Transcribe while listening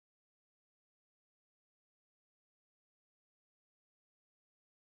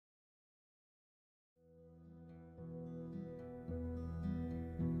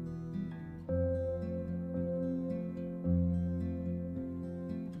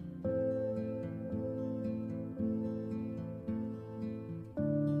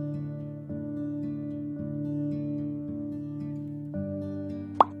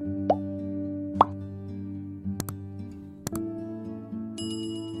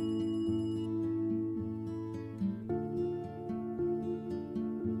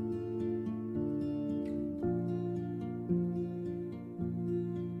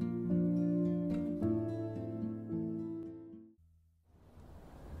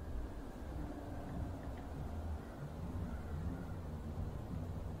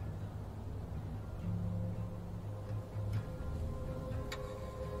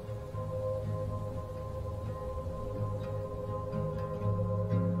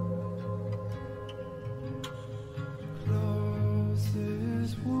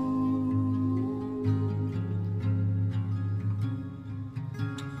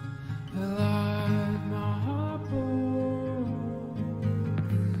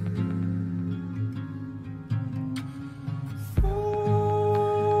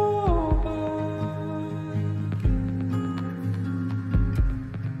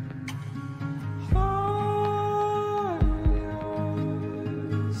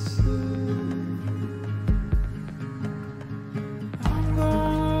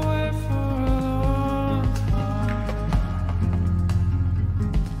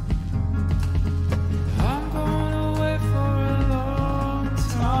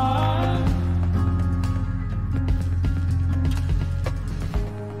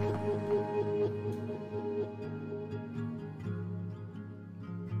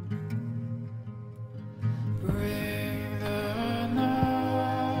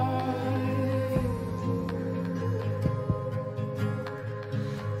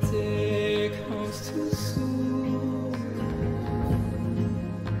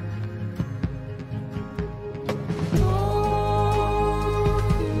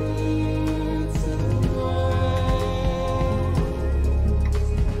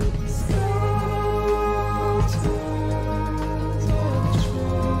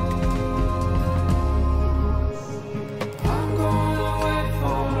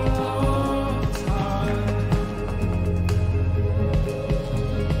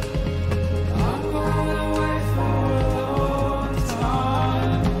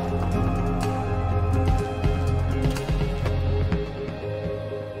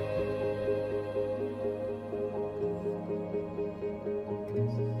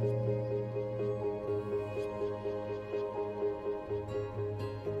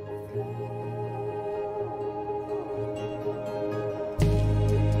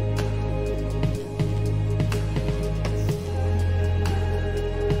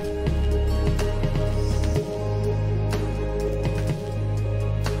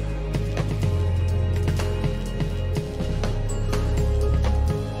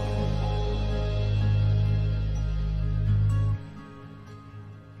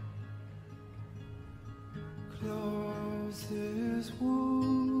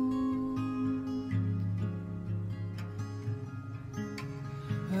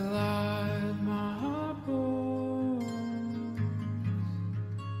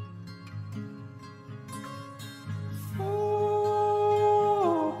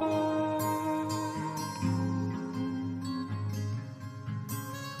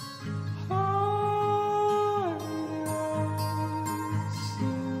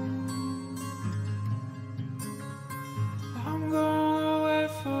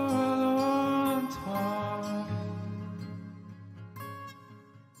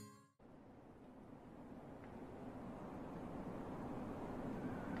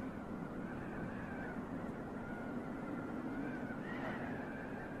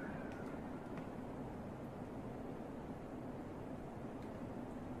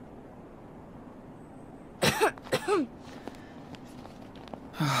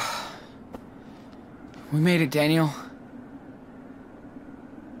We made it, Daniel.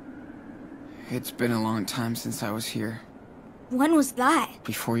 It's been a long time since I was here. When was that?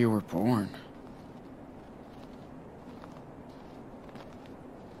 Before you were born.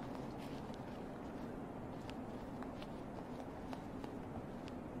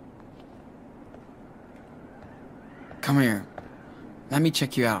 Come here. Let me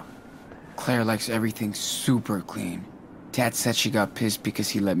check you out. Claire likes everything super clean. Dad said she got pissed because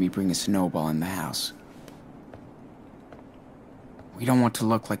he let me bring a snowball in the house. We don't want to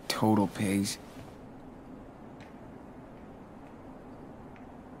look like total pigs.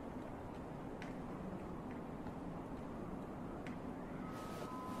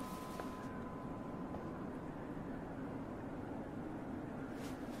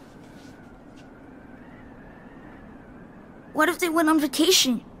 What if they went on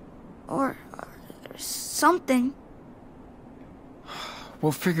vacation? Or something?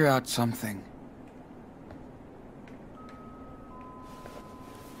 We'll figure out something.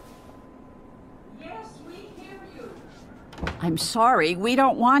 Yes, we hear you. I'm sorry, we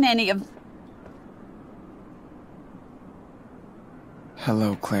don't want any of...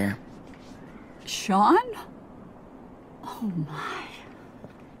 Hello, Claire. Sean? Oh my.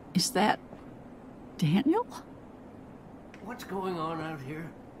 Is that Daniel? What's going on out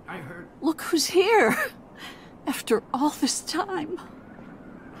here? I heard... Look who's here! After all this time.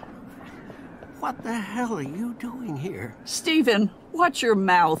 What the hell are you doing here? Stephen, watch your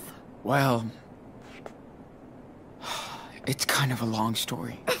mouth. Well... it's kind of a long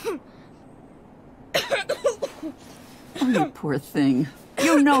story. Oh, you poor thing.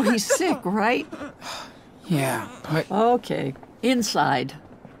 You know he's sick, right? Yeah, but... Okay, inside.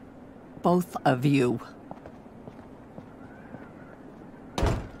 Both of you.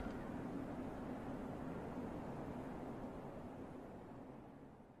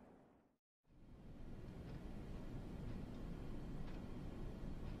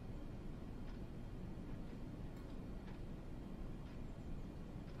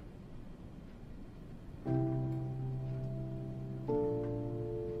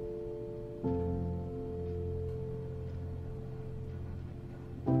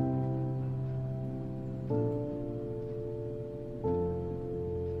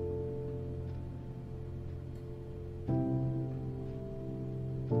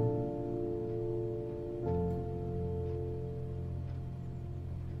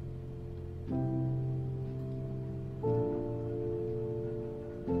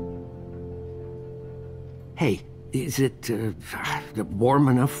 Hey, is it warm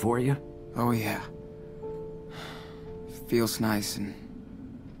enough for you? Oh, yeah. Feels nice and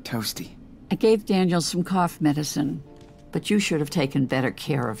toasty. I gave Daniel some cough medicine, but you should have taken better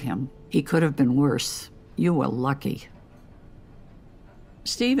care of him. He could have been worse. You were lucky.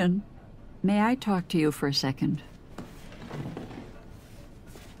 Stephen, may I talk to you for a second?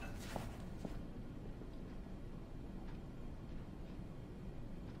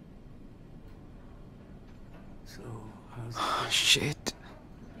 So, how's Oh, shit.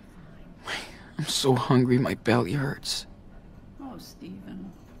 I'm so hungry, my belly hurts. Oh,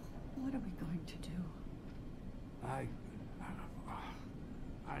 Stephen, what are we going to do? I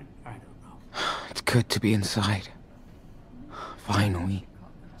don't know. It's good to be inside. Finally.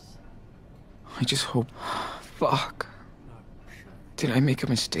 I just hope... Fuck. Did I make a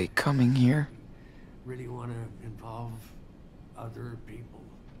mistake coming here? Really want to involve other people?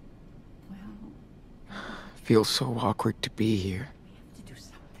 Well, Feels so awkward to be here. we have to do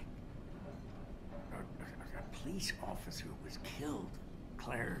something. A police officer was killed,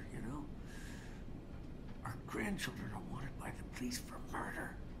 Claire, you know? Our grandchildren are wanted by the police for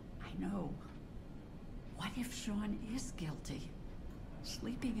murder. I know. What if Sean is guilty?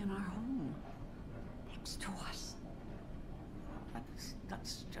 Sleeping in our home. Next to us.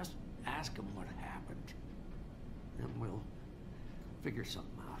 Let's just ask him what happened. Then we'll figure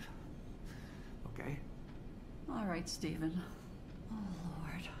something out. Okay? All right, Stephen. Oh,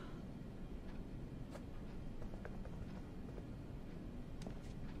 Lord.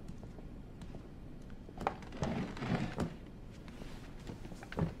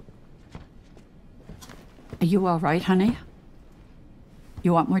 Are you all right, honey?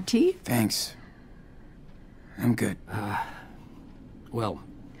 You want more tea? Thanks. I'm good. Well,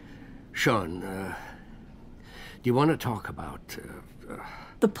 Sean, do you want to talk about,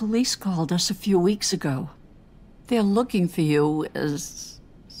 The police called us a few weeks ago. They're looking for you as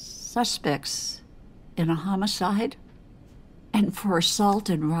suspects in a homicide and for assault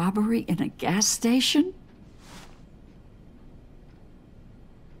and robbery in a gas station.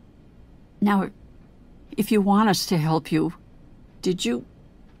 Now, if you want us to help you, did you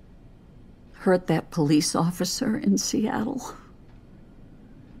hurt that police officer in Seattle?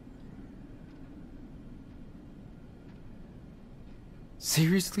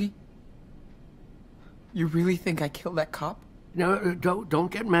 Seriously? You really think I killed that cop? No,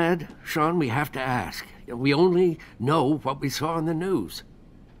 don't get mad. Sean, we have to ask. We only know what we saw in the news.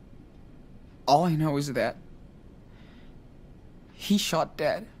 All I know is that he shot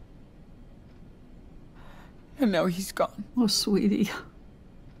Dad. And now he's gone. Oh, sweetie.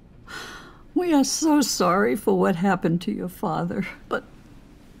 We are so sorry for what happened to your father, but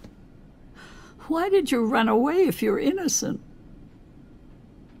why did you run away if you're innocent?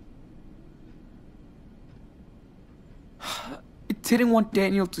 I didn't want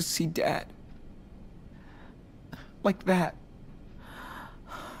Daniel to see Dad. Like that.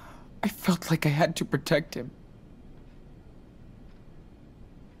 I felt like I had to protect him.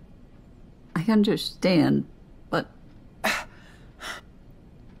 I understand, but...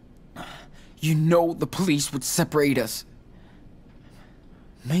 You know the police would separate us.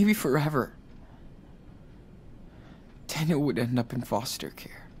 Maybe forever. Daniel would end up in foster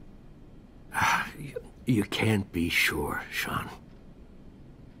care. You can't be sure, Sean.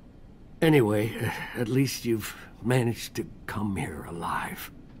 Anyway, at least you've managed to come here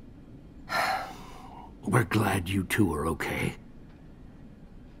alive. We're glad you two are okay.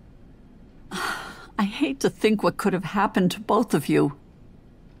 I hate to think what could have happened to both of you.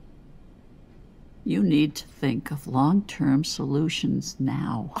 You need to think of long-term solutions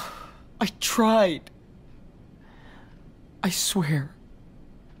now. I tried. I swear.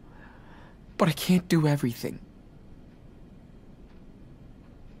 But I can't do everything.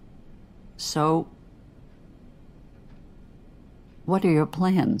 So, what are your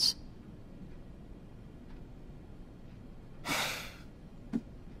plans?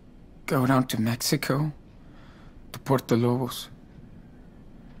 Go down to Mexico, to Puerto Lobos.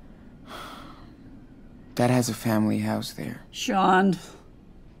 Dad has a family house there. Sean,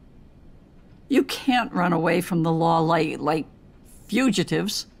 you can't run away from the law like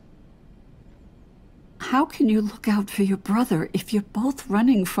fugitives. How can you look out for your brother if you're both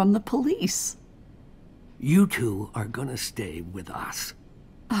running from the police? You two are gonna stay with us.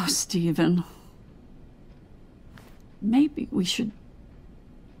 Oh, Stephen. Maybe we should...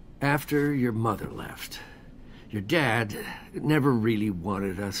 After your mother left, your dad never really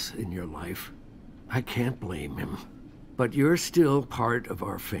wanted us in your life. I can't blame him. But you're still part of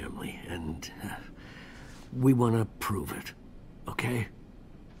our family, and we want to prove it, okay?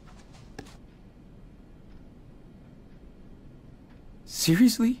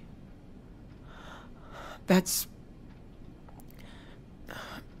 Seriously? That's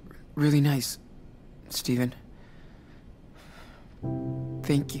really nice, Stephen.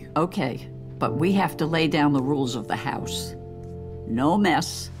 Thank you. Okay, but we have to lay down the rules of the house. No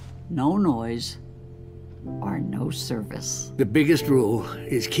mess, no noise, or no service. The biggest rule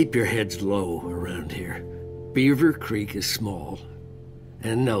is keep your heads low around here. Beaver Creek is small,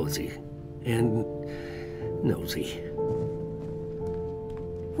 and nosy, and nosy.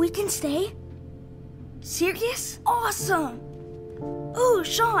 We can stay? Serious? Awesome! Ooh,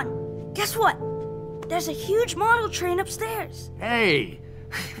 Sean, guess what? There's a huge model train upstairs. Hey,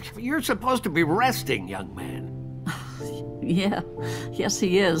 you're supposed to be resting, young man. Yeah, yes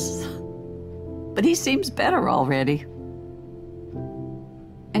he is. But he seems better already.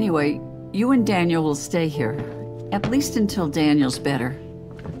 Anyway, you and Daniel will stay here, at least until Daniel's better.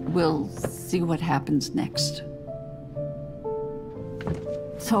 We'll see what happens next.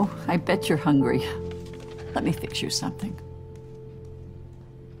 So, I bet you're hungry. Let me fix you something.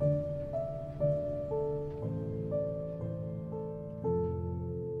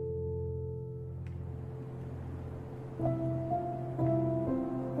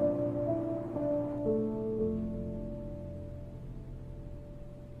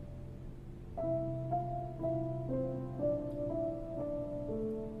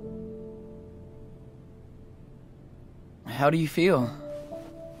 How do you feel,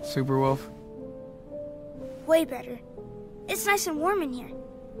 Superwolf? Way better. It's nice and warm in here.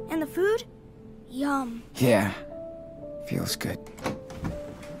 And the food? Yum. Yeah, feels good.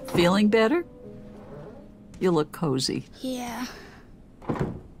 Feeling better? You look cozy. Yeah.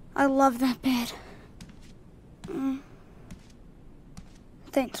 I love that bed.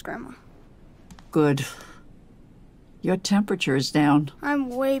 Thanks, Grandma. Good. Your temperature is down. I'm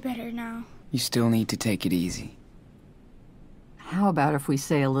way better now. You still need to take it easy. How about if we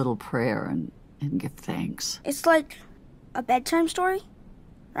say a little prayer and give thanks? It's like a bedtime story,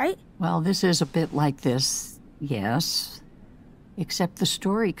 right? Well, this is a bit like this, yes. Except the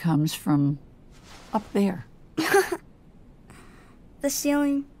story comes from Up there. The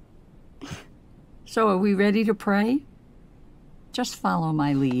ceiling. So are we ready to pray? Just follow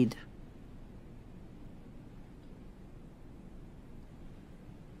my lead.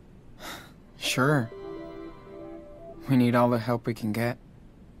 Sure. We need all the help we can get.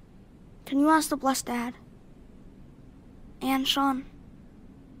 Can you ask to bless Dad? And Sean?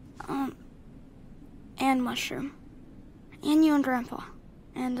 And Mushroom. And you and Grandpa.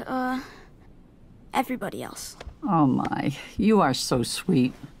 And, everybody else. Oh my, you are so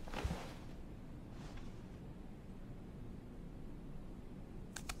sweet.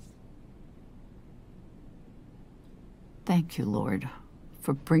 Thank you, Lord,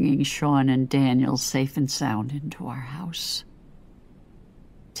 for bringing Sean and Daniel safe and sound into our house.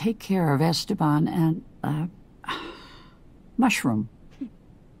 Take care of Esteban and, Mushroom.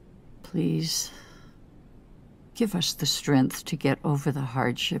 Please, give us the strength to get over the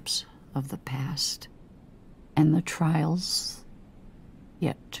hardships of the past and the trials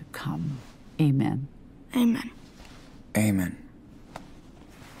yet to come. Amen. Amen. Amen.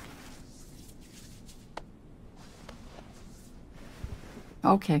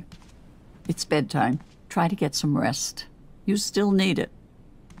 Okay. It's bedtime. Try to get some rest. You still need it.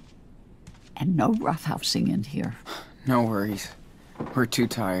 And no roughhousing in here. No worries. We're too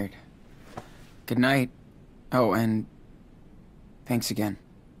tired. Good night. Oh, and thanks again.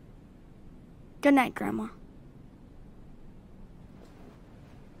 Good night, Grandma.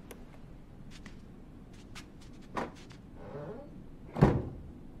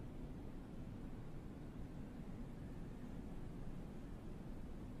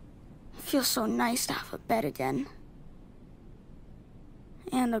 Feels so nice to have a bed again.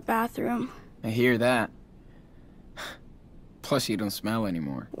 And a bathroom. I hear that. Plus, you don't smell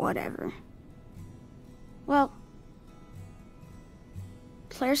anymore. Whatever. Well,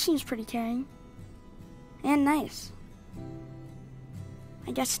 Claire seems pretty caring. And nice.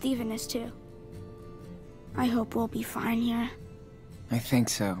 I guess Steven is too. I hope we'll be fine here. I think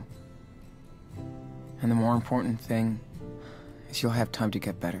so. And the more important thing is you'll have time to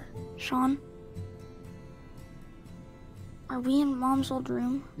get better. Sean? Are we in Mom's old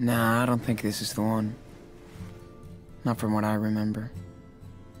room? Nah, I don't think this is the one. Not from what I remember.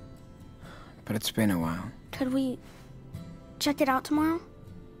 But it's been a while. Could we check it out tomorrow?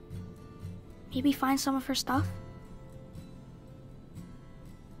 Maybe find some of her stuff?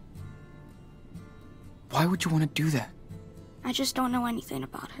 Why would you want to do that? I just don't know anything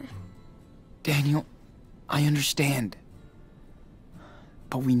about her. Daniel, I understand.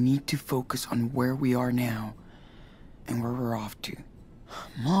 But we need to focus on where we are now and where we're off to.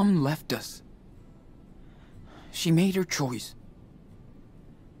 Mom left us. She made her choice.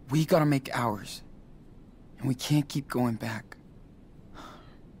 We gotta make ours. And we can't keep going back.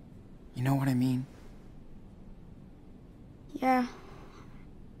 You know what I mean? Yeah.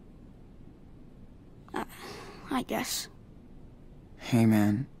 I guess. Hey,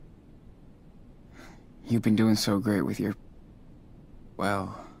 man. You've been doing so great with your...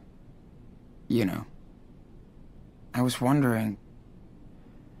 well... you know. I was wondering...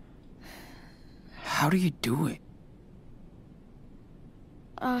 how do you do it?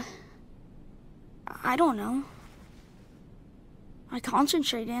 I don't know. I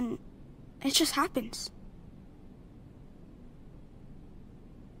concentrate and it just happens.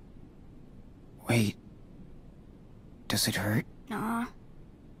 Wait. Does it hurt? Nah.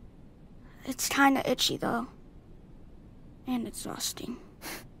 It's kinda itchy though. And exhausting.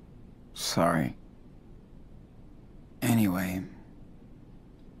 Sorry. Anyway,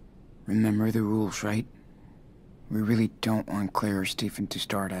 remember the rules, right? We really don't want Claire or Stephen to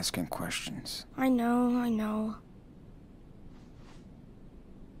start asking questions. I know.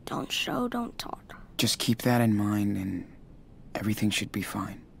 Don't show, don't talk. Just keep that in mind and everything should be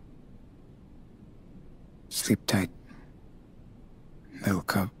fine. Sleep tight, little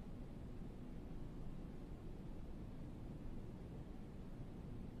cub. Hey, Sean.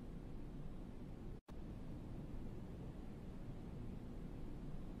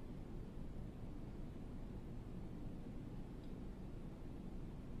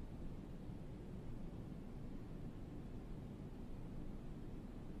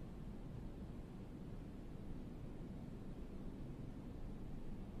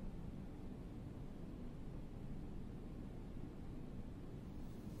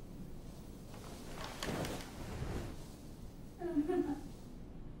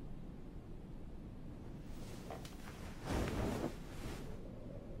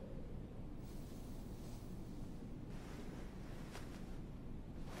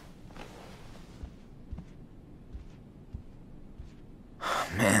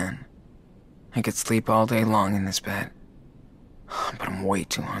 I could sleep all day long in this bed. But I'm way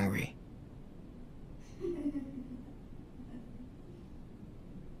too hungry.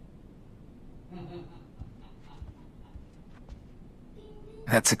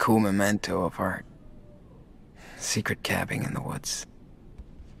 That's a cool memento of our secret cabin in the woods.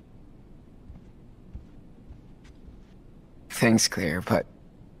 Thanks, Claire, but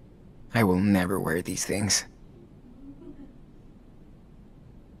I will never wear these things.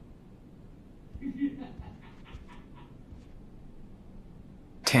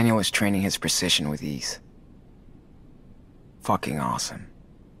 Daniel was training his precision with ease. Fucking awesome.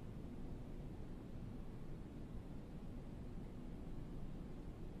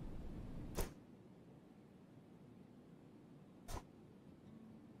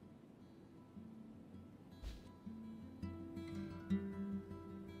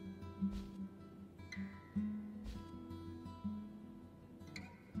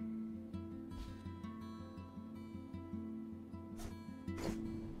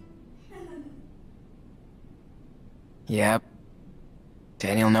 Yep.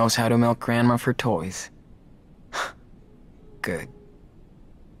 Daniel knows how to milk Grandma for toys. Good.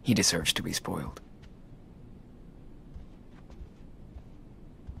 He deserves to be spoiled.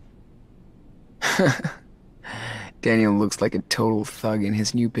 Daniel looks like a total thug in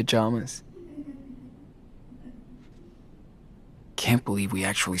his new pajamas. Can't believe we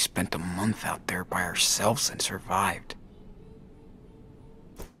actually spent a month out there by ourselves and survived.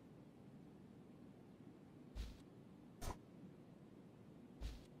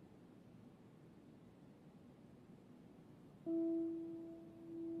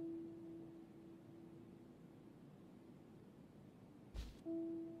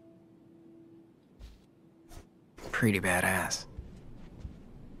 Pretty badass.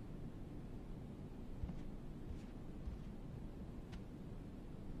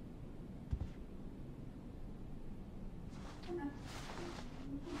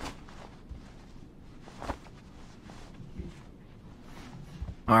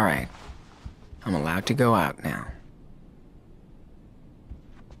 All right. I'm allowed to go out now.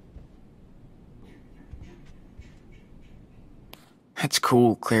 That's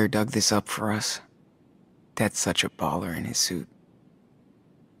cool Claire dug this up for us. That's such a baller in his suit.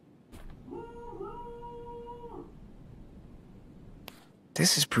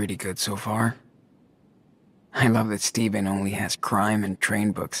 This is pretty good so far. I love that Steven only has crime and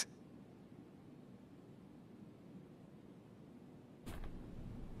train books.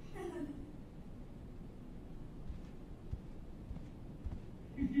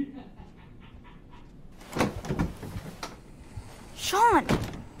 Sean!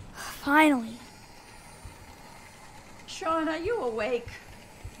 Finally. Sean, are you awake?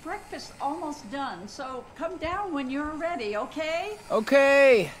 Breakfast's almost done, so come down when you're ready, okay?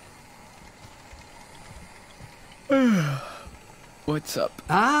 Okay. What's up?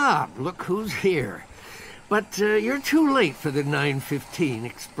 Ah, look who's here. But you're too late for the 9:15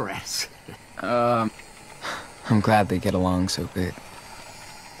 express. I'm glad they get along so good.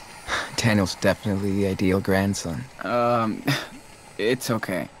 Daniel's definitely the ideal grandson. It's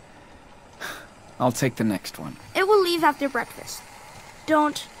okay. I'll take the next one. It will leave after breakfast.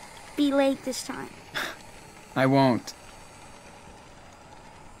 Don't be late this time. I won't.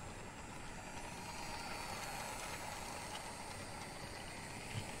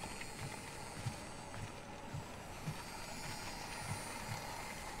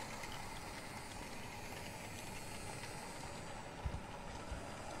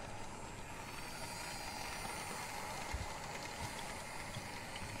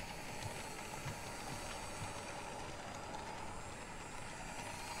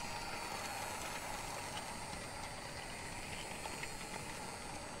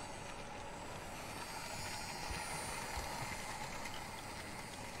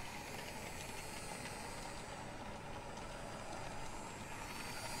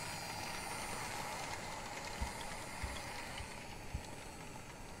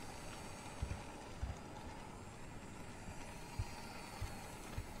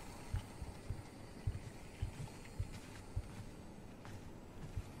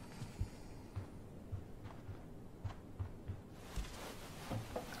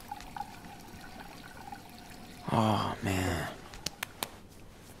 Oh, man.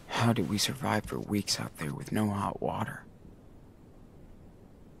 How did we survive for weeks out there with no hot water?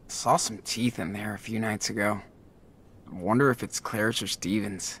 Saw some teeth in there a few nights ago. I wonder if it's Claire's or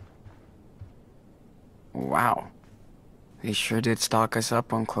Steven's. Wow. They sure did stock us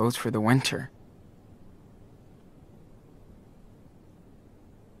up on clothes for the winter.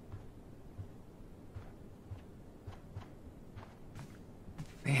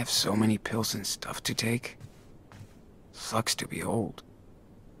 They have so many pills and stuff to take. Sucks to be old.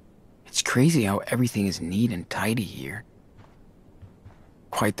 It's crazy how everything is neat and tidy here.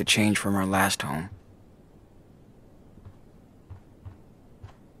 Quite the change from our last home.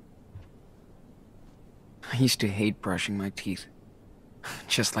 I used to hate brushing my teeth.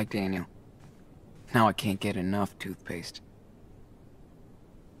 Just like Daniel. Now I can't get enough toothpaste.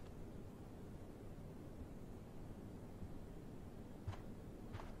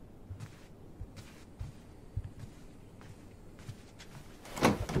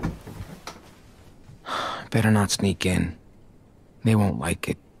 Better not sneak in. They won't like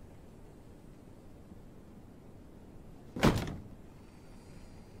it.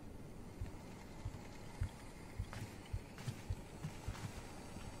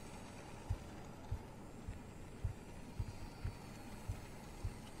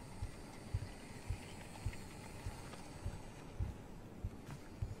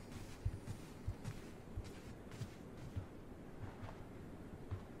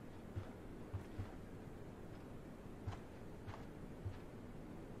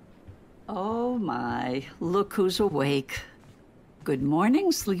 Oh my, look who's awake. Good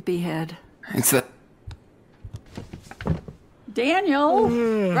morning, sleepyhead. It's the... Daniel,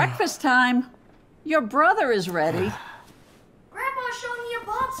 breakfast time. Your brother is ready. Grandpa's showing me a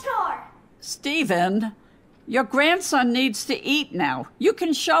boxcar. Stephen, your grandson needs to eat now. You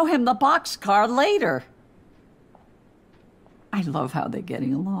can show him the boxcar later. I love how they're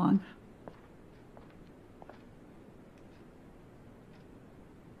getting along.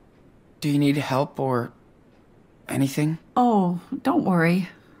 Do you need help or anything? Oh, don't worry.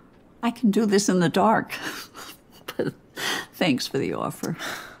 I can do this in the dark. But thanks for the offer.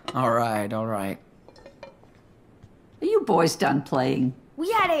 All right, all right. Are you boys done playing?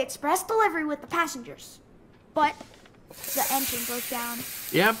 We had a express delivery with the passengers, but the engine broke down.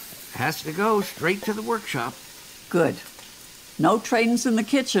 Yep, has to go straight to the workshop. Good. No trains in the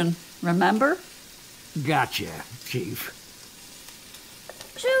kitchen, remember? Gotcha, Chief.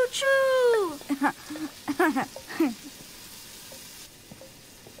 Choo-choo!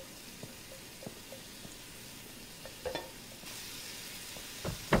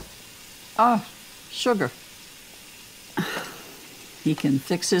 Oh, sugar. He can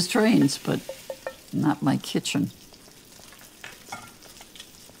fix his trains, but not my kitchen.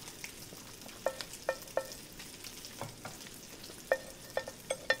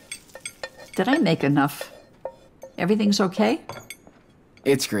 Did I make enough? Everything's okay?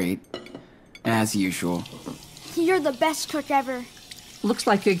 It's great. As usual. You're the best cook ever. Looks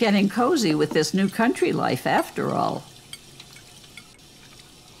like you're getting cozy with this new country life after all.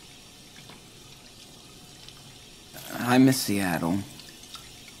 I miss Seattle.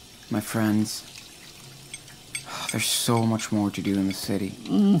 My friends. There's so much more to do in the city.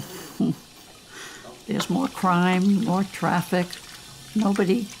 There's more crime, more traffic.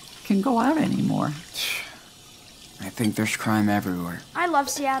 Nobody can go out anymore. I think there's crime everywhere. I love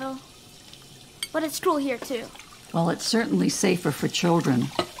Seattle, but it's cool here too. Well, it's certainly safer for children.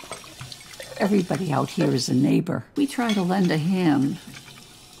 Everybody out here is a neighbor. We try to lend a hand,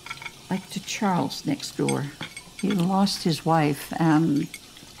 like to Charles next door. He lost his wife, and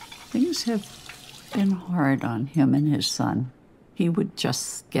things have been hard on him and his son. He would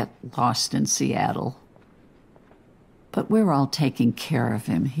just get lost in Seattle. But we're all taking care of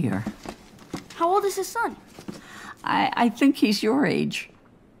him here. How old is his son? I think he's your age.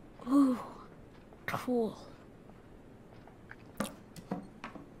 Ooh, cool.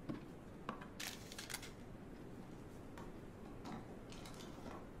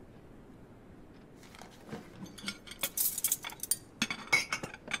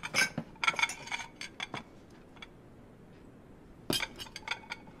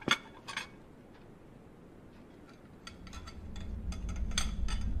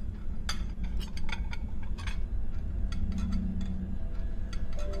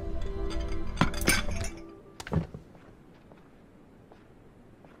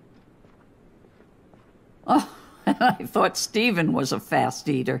 Oh, I thought Stephen was a fast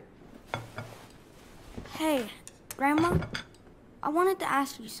eater. Hey, Grandma, I wanted to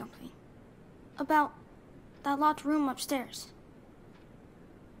ask you something about that locked room upstairs.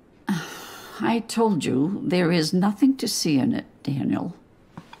 I told you there is nothing to see in it, Daniel.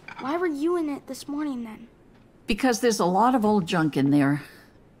 Why were you in it this morning then? Because there's a lot of old junk in there.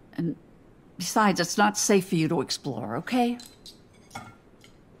 And besides, it's not safe for you to explore, okay?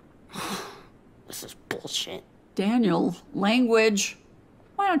 This is bullshit. Daniel, language.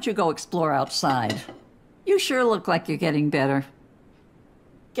 Why don't you go explore outside? You sure look like you're getting better.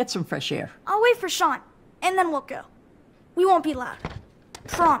 Get some fresh air. I'll wait for Sean, and then we'll go. We won't be loud.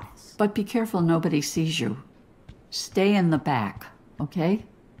 Promise. But be careful nobody sees you. Stay in the back, okay?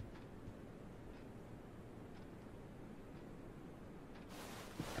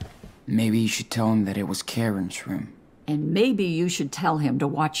 Maybe you should tell him that it was Karen's room. And maybe you should tell him to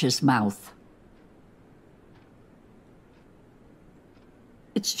watch his mouth.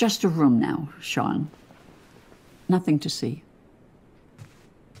 It's just a room now, Sean. Nothing to see.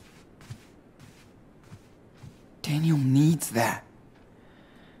 Daniel needs that.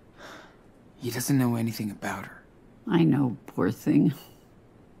 He doesn't know anything about her. I know, poor thing.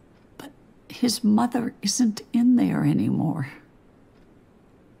 But his mother isn't in there anymore.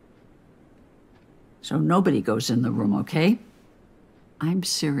 So nobody goes in the room, okay? I'm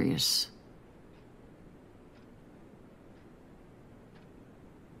serious.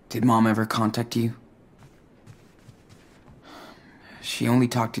 Did Mom ever contact you? She only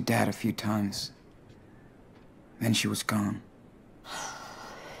talked to Dad a few times. Then she was gone.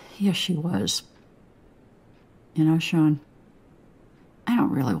 Yes, she was. You know, Sean, I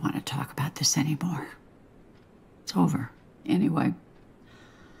don't really want to talk about this anymore. It's over. Anyway,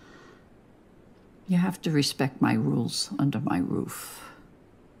 you have to respect my rules under my roof,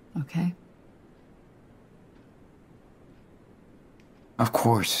 okay? Of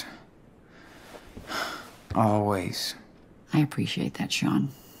course. Always. I appreciate that, Sean.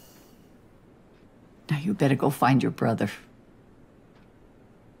 Now you better go find your brother.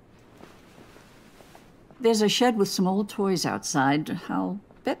 There's a shed with some old toys outside. I'll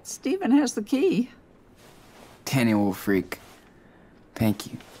bet Stephen has the key. Daniel will freak. Thank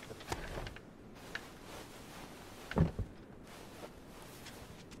you.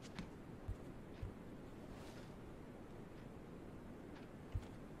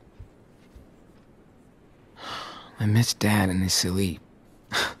 I miss Dad and his silly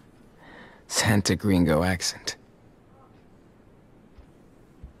Santa Gringo accent.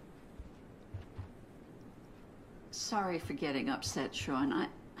 Sorry for getting upset, Sean. I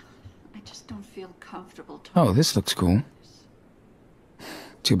just don't feel comfortable talking. Oh, this looks cool.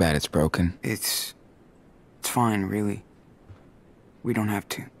 Too bad it's broken. It's fine, really. We don't have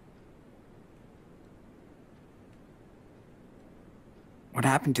to. What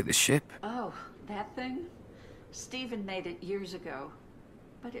happened to the ship? Oh, that thing? Stephen made it years ago,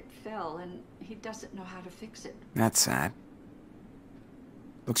 but it fell and he doesn't know how to fix it. That's sad.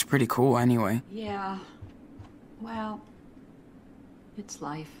 Looks pretty cool anyway. Yeah. Well, it's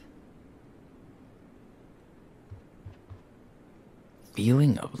life.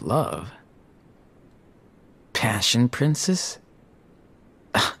 Feeling of love? Passion princess?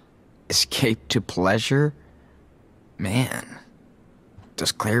 Escape to pleasure? Man,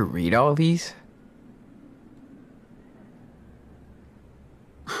 does Claire read all these?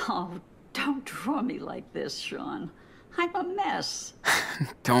 Oh, don't draw me like this, Sean. I'm a mess.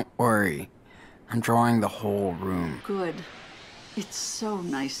 Don't worry. I'm drawing the whole room. Good. It's so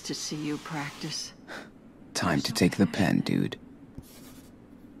nice to see you practice. Time to take the pen, dude.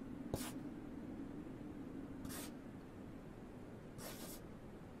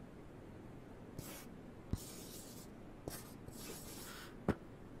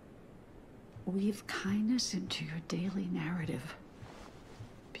 Weave kindness into your daily narrative.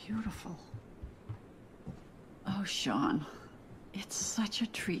 Beautiful. Oh, Sean, it's such a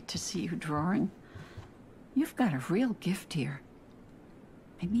treat to see you drawing. You've got a real gift here.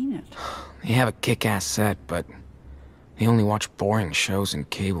 I mean it. They have a kick-ass set, but they only watch boring shows and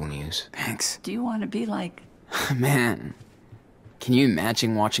cable news. Thanks. Do you want to be like... Man, can you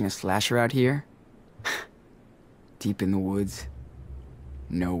imagine watching a slasher out here? Deep in the woods.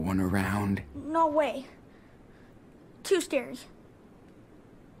 No one around. No way. Too scary.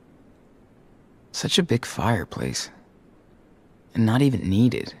 Such a big fireplace. And not even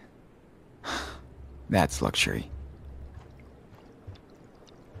needed. That's luxury.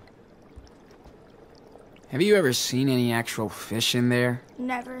 Have you ever seen any actual fish in there?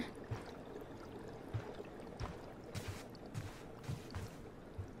 Never.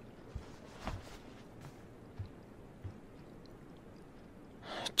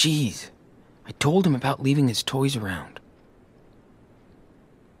 Jeez, I told him about leaving his toys around.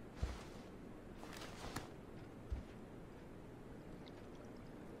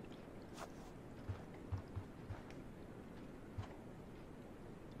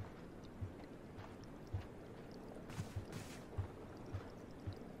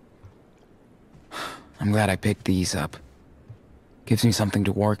 I'm glad I picked these up. Gives me something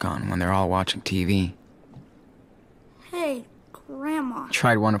to work on when they're all watching TV. Hey, Grandma.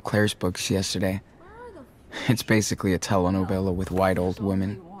 Tried one of Claire's books yesterday. It's basically a telenovela with white old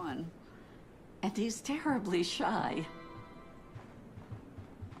women. And he's terribly shy.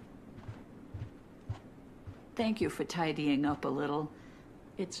 Thank you for tidying up a little.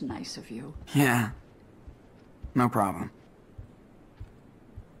 It's nice of you. Yeah. No problem.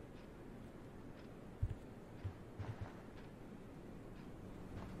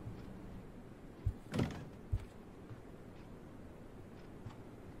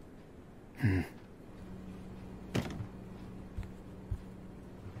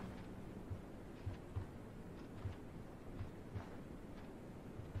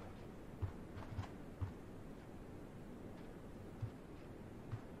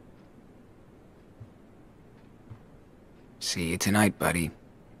 See you tonight, buddy.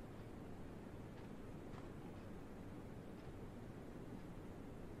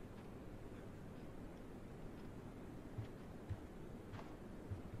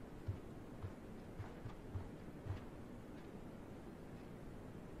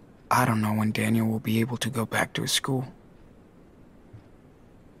 I don't know when Daniel will be able to go back to his school.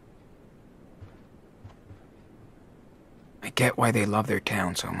 I get why they love their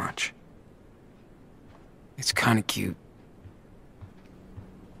town so much. It's kinda cute.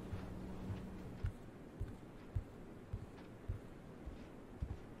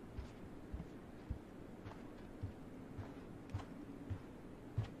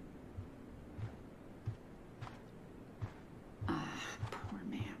 Poor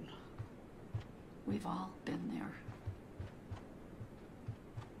man. We've all been there.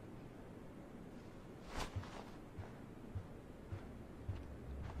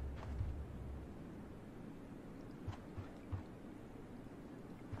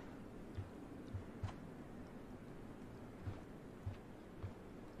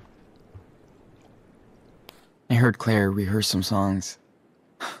 I heard Claire rehearse some songs.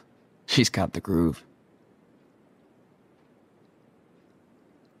 She's got the groove.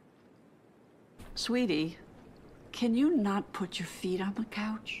 Sweetie, can you not put your feet on the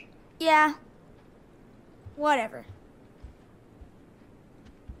couch? Yeah. Whatever.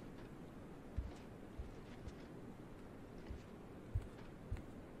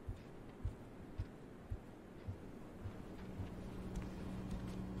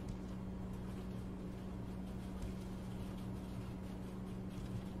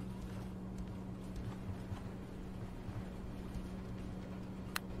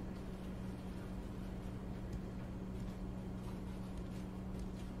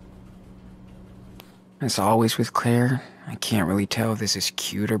 As always with Claire, I can't really tell if this is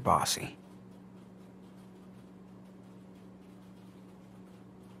cute or bossy.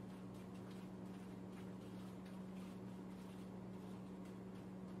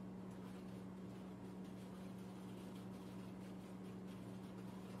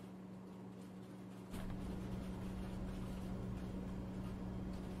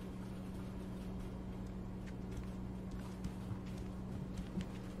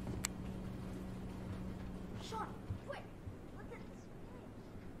 Sean, quick! Look at this.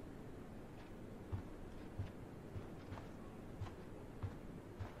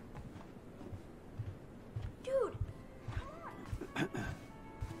 Dude, come on!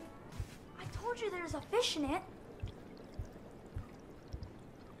 I told you there's a fish in it.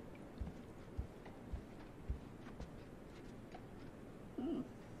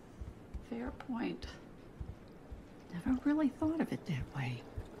 Fair point. Never really thought of it that way.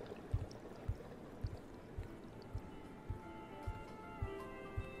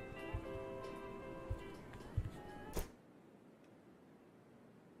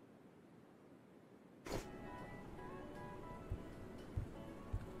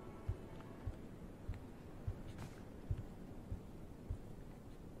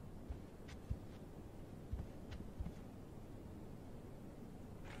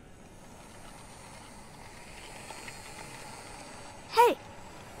 Hey,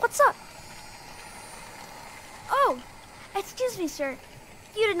 what's up? Oh, excuse me, sir.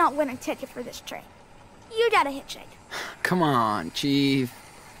 You did not win a ticket for this train. You got a hitchhike. Come on, Chief.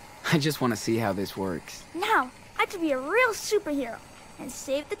 I just want to see how this works. Now, I could be a real superhero and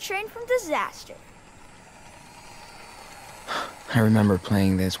save the train from disaster. I remember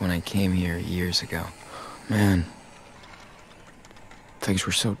playing this when I came here years ago. Man, things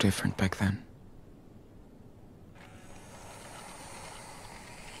were so different back then.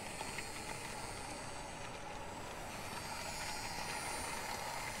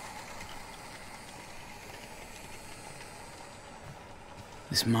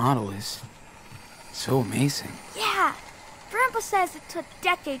 This model is so amazing. Yeah, Grandpa says it took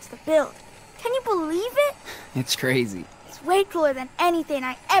decades to build. Can you believe it? It's crazy. It's way cooler than anything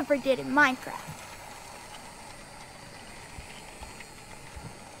I ever did in Minecraft.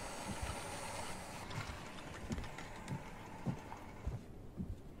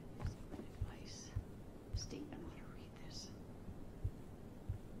 Advice. Stay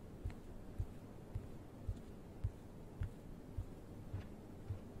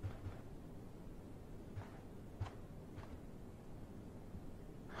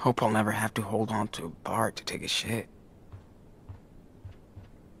Hope I'll never have to hold on to a bar to take a shit.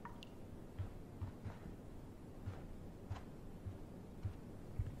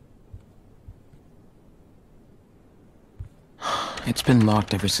 It's been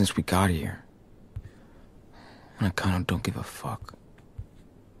locked ever since we got here. And I kinda don't give a fuck.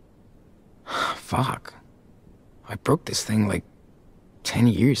 Fuck. I broke this thing like 10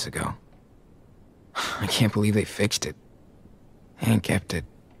 years ago. I can't believe they fixed it. And kept it.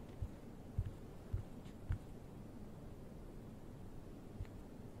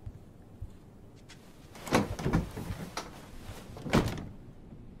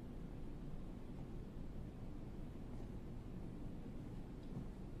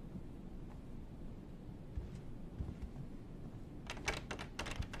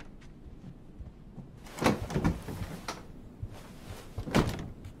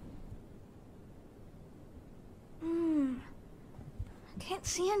 Can't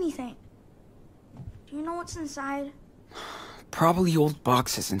see anything. Do you know what's inside? Probably old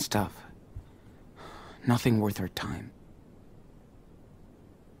boxes and stuff. Nothing worth our time.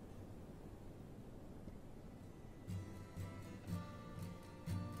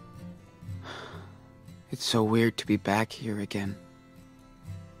 It's so weird to be back here again.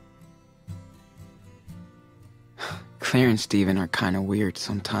 Claire and Steven are kind of weird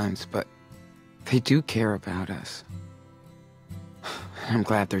sometimes, but they do care about us. I'm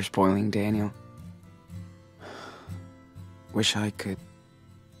glad they're spoiling Daniel. Wish I could.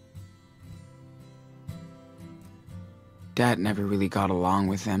 Dad never really got along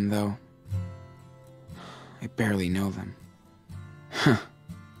with them, though. I barely know them.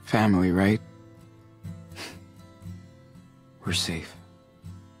 Family, right? We're safe.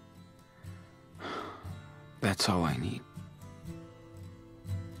 That's all I need.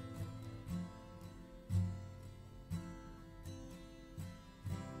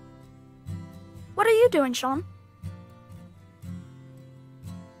 What are you doing, Sean?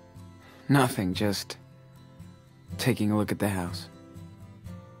 Nothing, just taking a look at the house.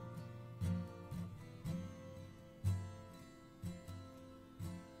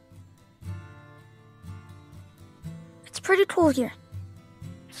 It's pretty cool here.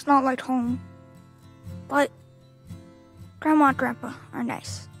 It's not like home. But Grandma and Grandpa are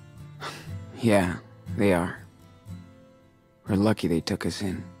nice. Yeah, they are. We're lucky they took us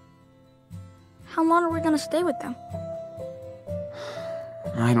in. How long are we gonna stay with them?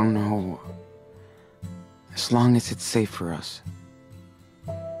 I don't know. As long as it's safe for us.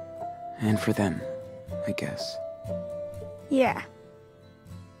 And for them, I guess. Yeah.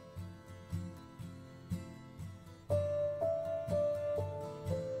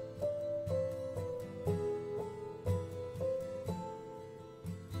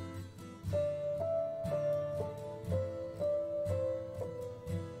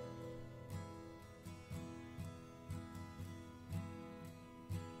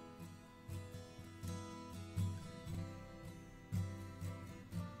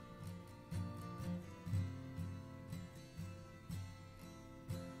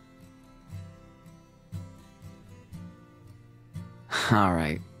 All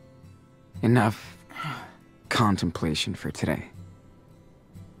right. Enough contemplation for today.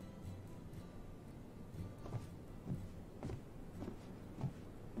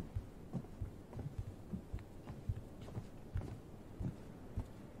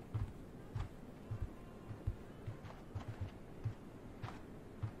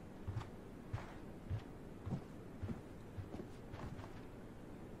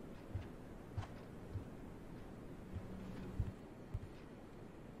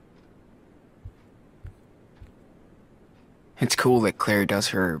 It's cool that Claire does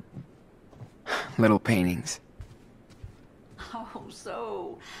her little paintings. Oh,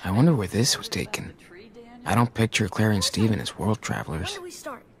 so... I wonder where this was taken. I don't picture Claire and Steven as world When travelers. do we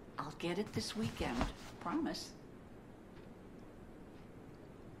start? I'll get it this weekend. Promise.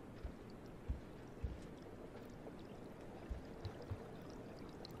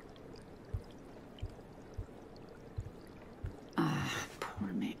 Ah, poor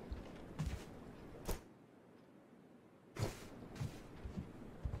me.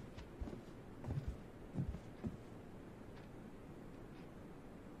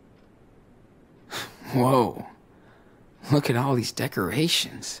 Whoa. Look at all these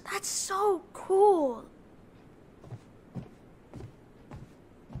decorations. That's so cool.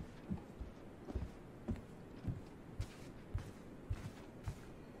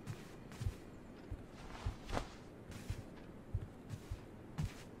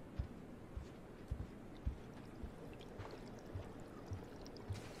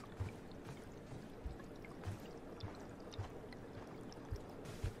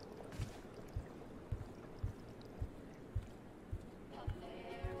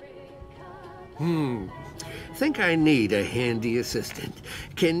 Think I need a handy assistant.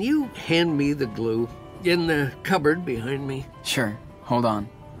 Can you hand me the glue? In the cupboard behind me? Sure, hold on.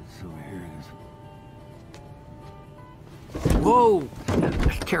 So here it is. Whoa!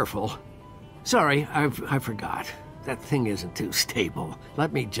 Careful. Sorry, I forgot. That thing isn't too stable.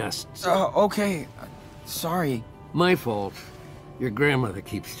 Let me just... Okay. Sorry. My fault. Your grandmother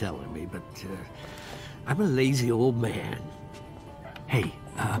keeps telling me, but I'm a lazy old man. Hey,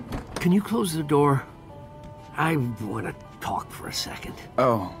 can you close the door? I want to talk for a second.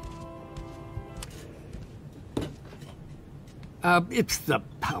 Oh. It's the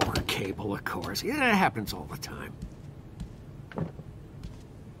power cable, of course. It happens all the time.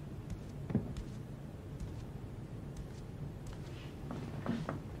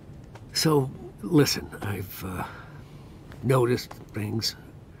 So, listen, I've noticed things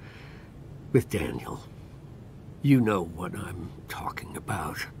with Daniel. You know what I'm talking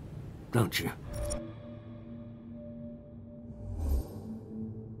about, don't you?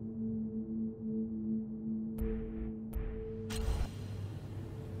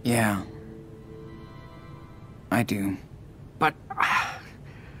 Yeah. I do. But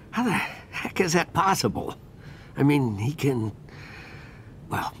how the heck is that possible? I mean, he can...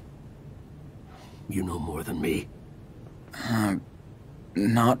 Well, you know more than me.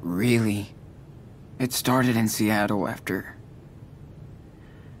 Not really. It started in Seattle after...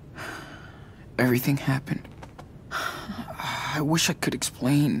 everything happened. I wish I could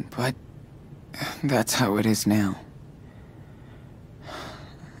explain, but... that's how it is now.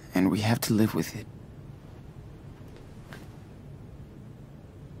 And we have to live with it.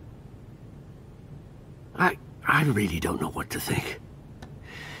 I really don't know what to think.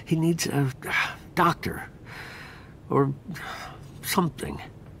 He needs a doctor. Or something.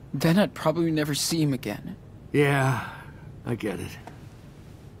 Then I'd probably never see him again. Yeah, I get it.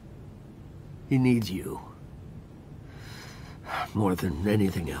 He needs you. More than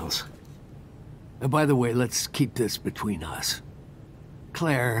anything else. And by the way, let's keep this between us.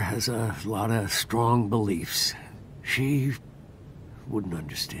 Claire has a lot of strong beliefs. She wouldn't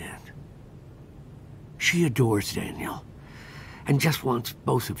understand. She adores Daniel, and just wants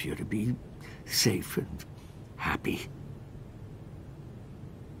both of you to be safe and happy.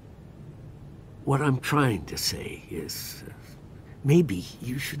 What I'm trying to say is, maybe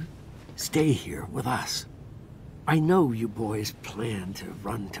you should stay here with us. I know you boys plan to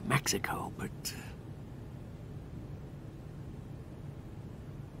run to Mexico, but...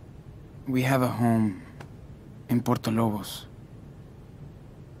 We have a home in Puerto Lobos.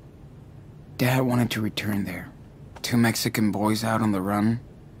 Dad wanted to return there. 2 Mexican boys out on the run.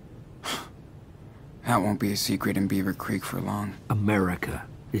 That won't be a secret in Beaver Creek for long. America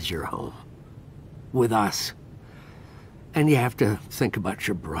is your home. With us. And you have to think about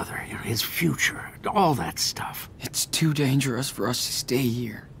your brother, you know, his future, all that stuff. It's too dangerous for us to stay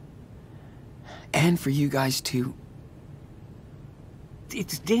here. And for you guys too.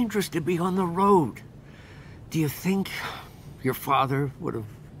 It's dangerous to be on the road. Do you think your father would have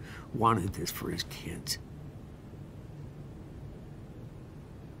wanted this for his kids?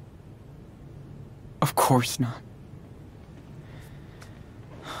 Of course not.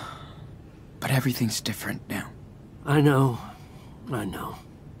 But everything's different now. I know.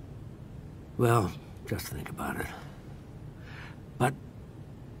 Well, just think about it. But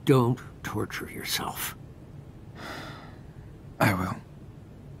don't torture yourself. I will.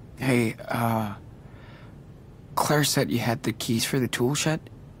 Hey, Claire said you had the keys for the tool shed?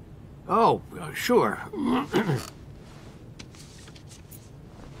 Oh, sure.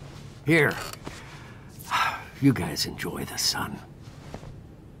 Here. You guys enjoy the sun.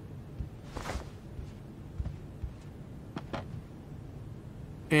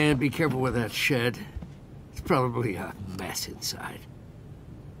 And be careful with that shed. It's probably a mess inside.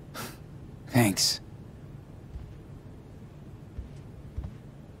 Thanks.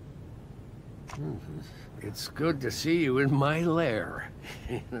 It's good to see you in my lair.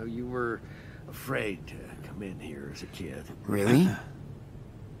 You know, you were afraid to come in here as a kid. Really?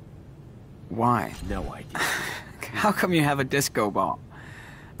 Why? No idea. How come you have a disco ball?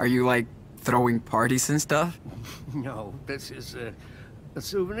 Are you, like, throwing parties and stuff? No, this is a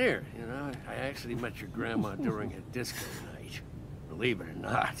souvenir, you know. I actually met your grandma during a disco night. Believe it or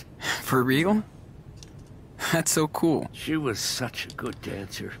not. For real? That's so cool. She was such a good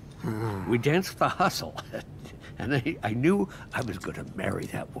dancer. We danced the hustle. And I knew I was going to marry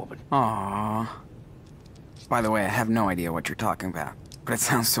that woman. Aww. By the way, I have no idea what you're talking about. But it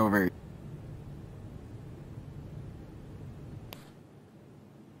sounds so very...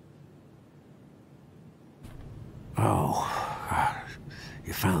 Oh, God.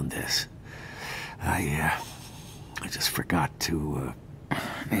 You found this. I just forgot to,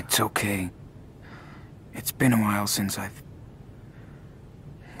 It's okay. It's been a while since I've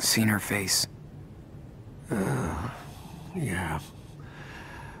seen her face. Yeah.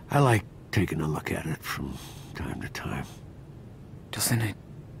 I like taking a look at it from time to time. Doesn't it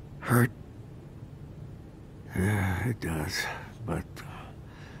hurt? Yeah, it does. But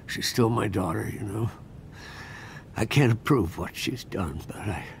she's still my daughter, you know. I can't approve what she's done, but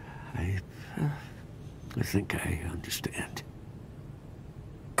I think I understand.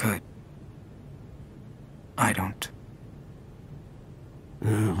 Good. I don't.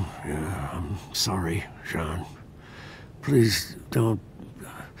 Yeah, I'm sorry, Jean. Please don't...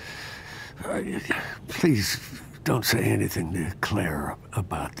 please don't say anything to Claire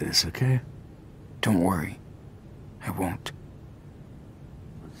about this, okay? Don't worry. I won't.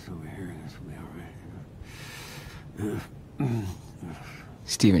 So we're hearing this will be all right.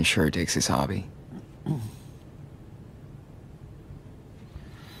 Steven sure takes his hobby.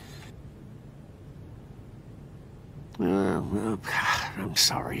 Well, I'm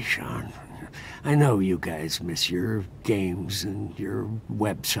sorry, Sean. I know you guys miss your games and your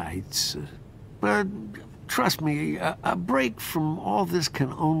websites, but trust me, a break from all this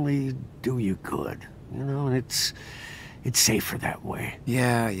can only do you good, you know, and it's safer that way.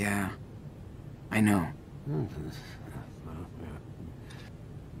 Yeah. I know.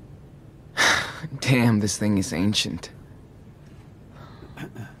 Damn, this thing is ancient.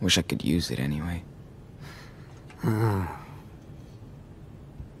 Wish I could use it anyway.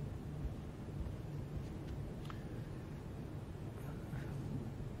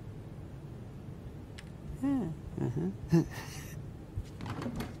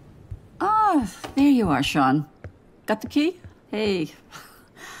 Ah, there you are, Sean. Got the key? Hey,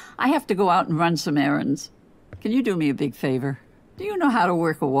 I have to go out and run some errands. Can you do me a big favor? Do you know how to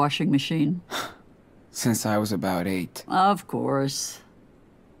work a washing machine? Since I was about 8. Of course.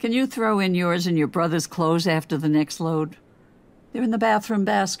 Can you throw in yours and your brother's clothes after the next load? They're in the bathroom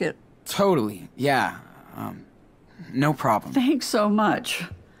basket. Totally, yeah. No problem. Thanks so much.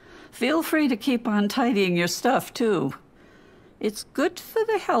 Feel free to keep on tidying your stuff, too. It's good for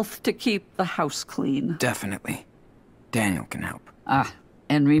the health to keep the house clean. Definitely. Daniel can help. Ah,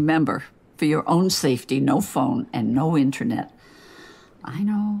 and remember, for your own safety, no phone and no internet. I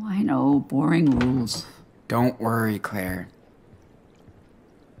know, boring rules. Don't worry, Claire.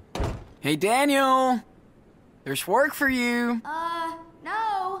 Hey, Daniel! There's work for you.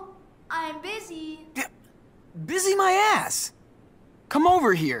 No. I'm busy. Busy my ass. Come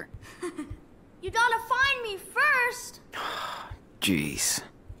over here. You gotta find me first. Jeez.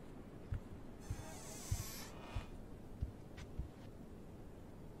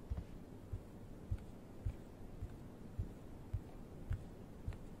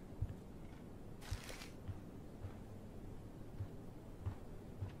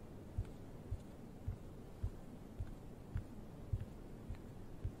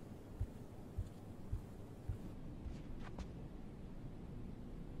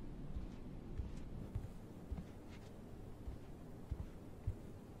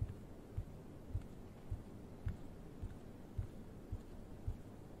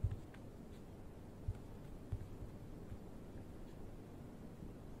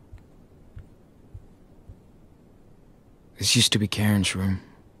 This used to be Karen's room.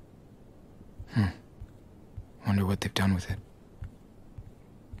 Wonder what they've done with it.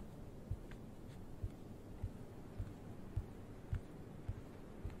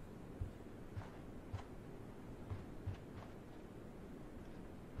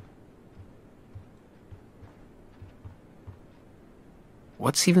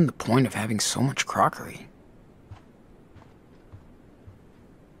 What's even the point of having so much crockery?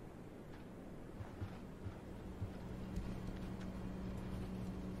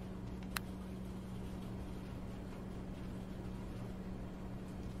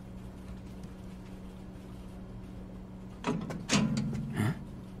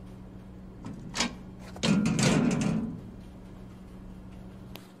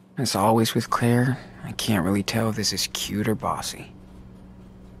 As always with Claire, I can't really tell if this is cute or bossy.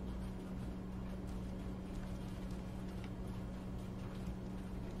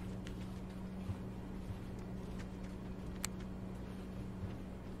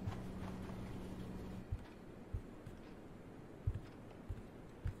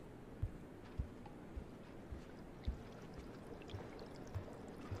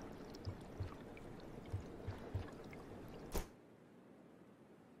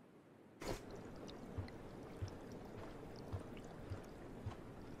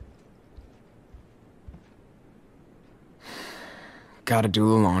 Gotta do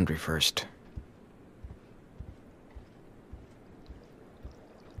the laundry first.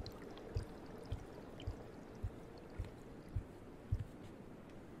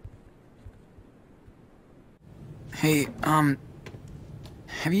 Hey, have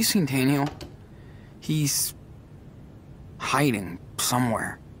you seen Daniel? He's hiding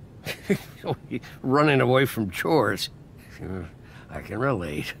somewhere. Running away from chores. I can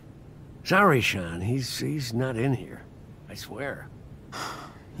relate. Sorry, Sean. He's not in here. I swear.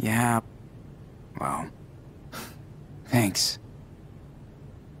 Yeah. Well, thanks.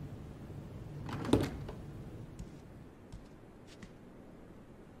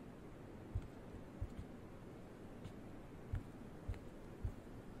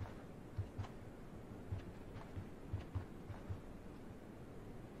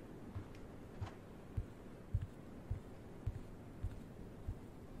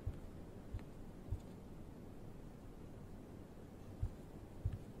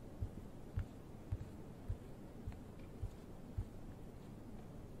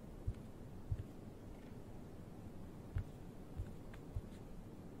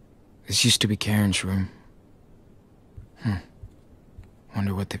 This used to be Karen's room.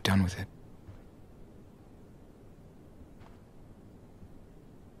 Wonder what they've done with it.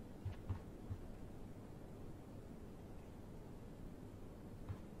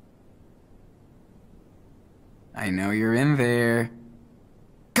 I know you're in there.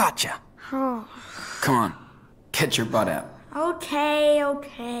 Gotcha! Oh. Come on, get your butt out. Okay,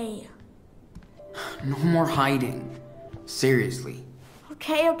 okay. No more hiding. Seriously.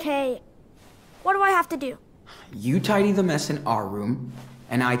 Okay, okay. What do I have to do? You tidy the mess in our room,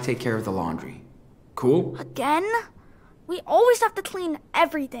 and I take care of the laundry. Cool? Again? We always have to clean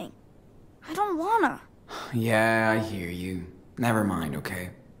everything. I don't wanna. Yeah, I hear you. Never mind,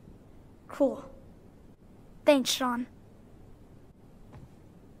 okay? Cool. Thanks, Sean.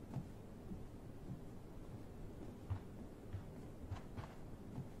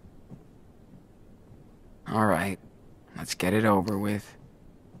 All right, let's get it over with.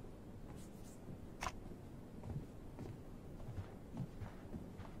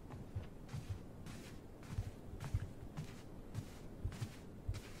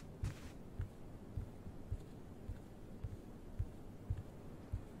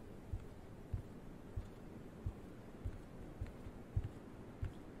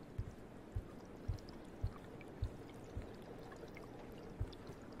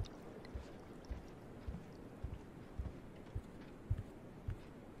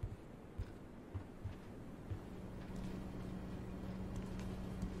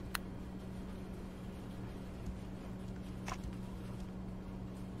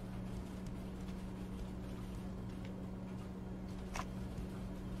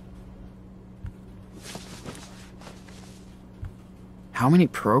 How many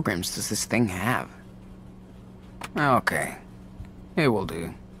programs does this thing have? Okay, it will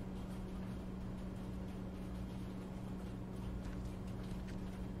do.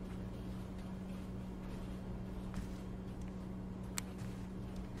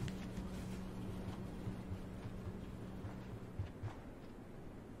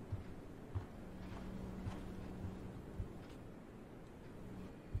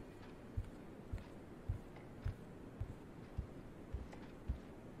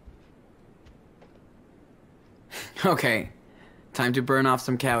 Okay, time to burn off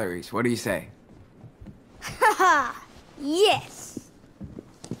some calories. What do you say? Haha! Yes!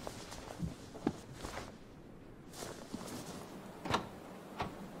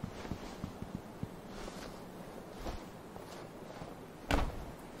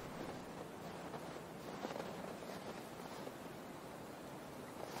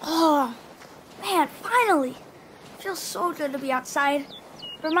 Oh, man, finally! Feels so good to be outside.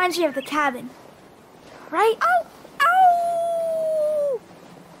 Reminds me of the cabin. Right? Ow! Ow!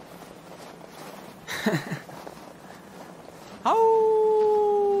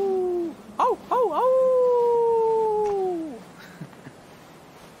 Oh! Oh! Oh!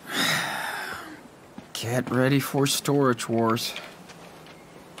 Oh! Get ready for storage wars.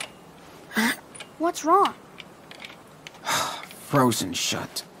 What's wrong? Frozen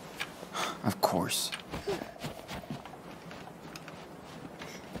shut. Of course.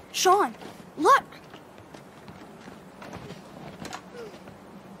 Sean, look!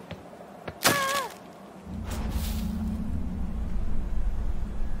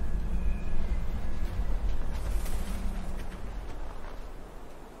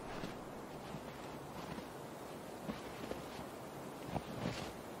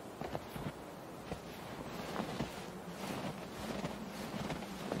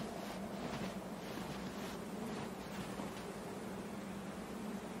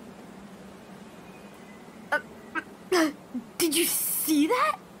 Did you see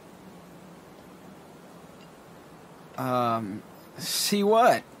that? See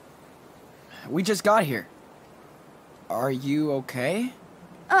what? We just got here. Are you okay?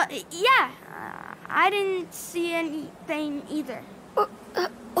 Yeah. I didn't see anything either.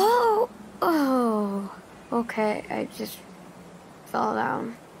 Oh, okay. I just fell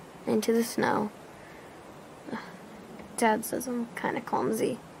down into the snow. Dad says I'm kind of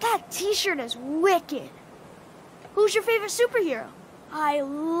clumsy. That t-shirt is wicked. Who's your favorite superhero? I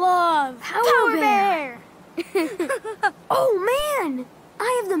love Power Bear. Oh man!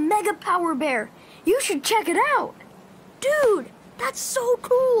 I have the Mega Power Bear. You should check it out. Dude, that's so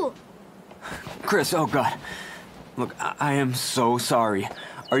cool. Chris, oh God. Look, I am so sorry.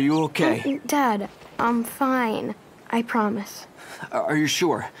 Are you okay? Dad, I'm fine. I promise. Are you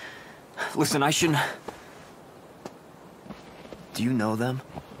sure? Listen, I shouldn't... Do you know them?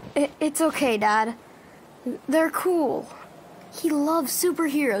 It's okay, Dad. They're cool. He loves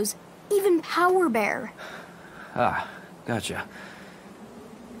superheroes, even Power Bear. Ah, gotcha.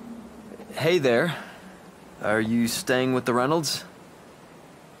 Hey there. Are you staying with the Reynolds?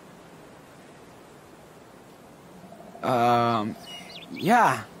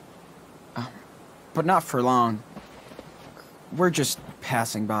 Yeah. But not for long. We're just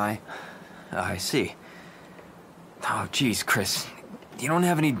passing by. I see. Oh, geez, Chris. You don't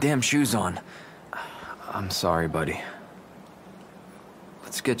have any damn shoes on. I'm sorry, buddy.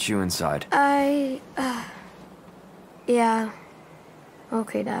 Let's get you inside. Yeah.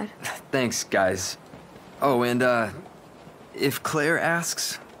 Okay, Dad. Thanks, guys. Oh, and, if Claire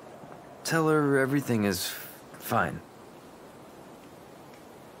asks, tell her everything is fine.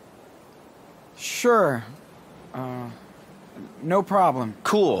 Sure. No problem.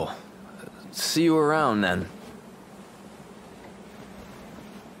 Cool. See you around, then.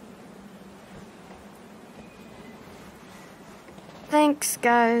 Thanks,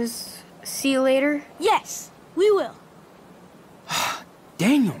 guys. See you later. Yes, we will.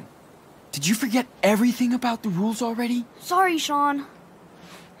 Daniel, did you forget everything about the rules already? Sorry, Sean.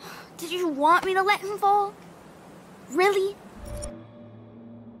 Did you want me to let him fall? Really?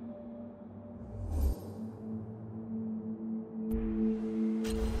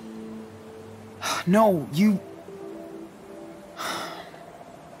 No, you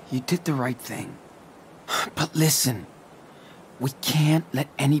did the right thing. But listen, we can't let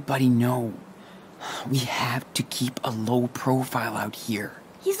anybody know. We have to keep a low profile out here.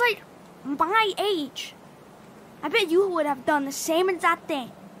 He's like my age. I bet you would have done the same exact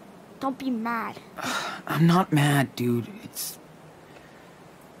thing. Don't be mad. I'm not mad, dude.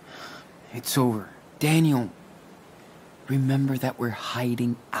 It's over. Daniel, remember that we're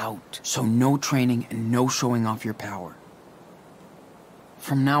hiding out. So no training and no showing off your power.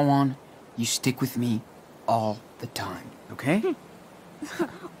 From now on, you stick with me all the time, okay?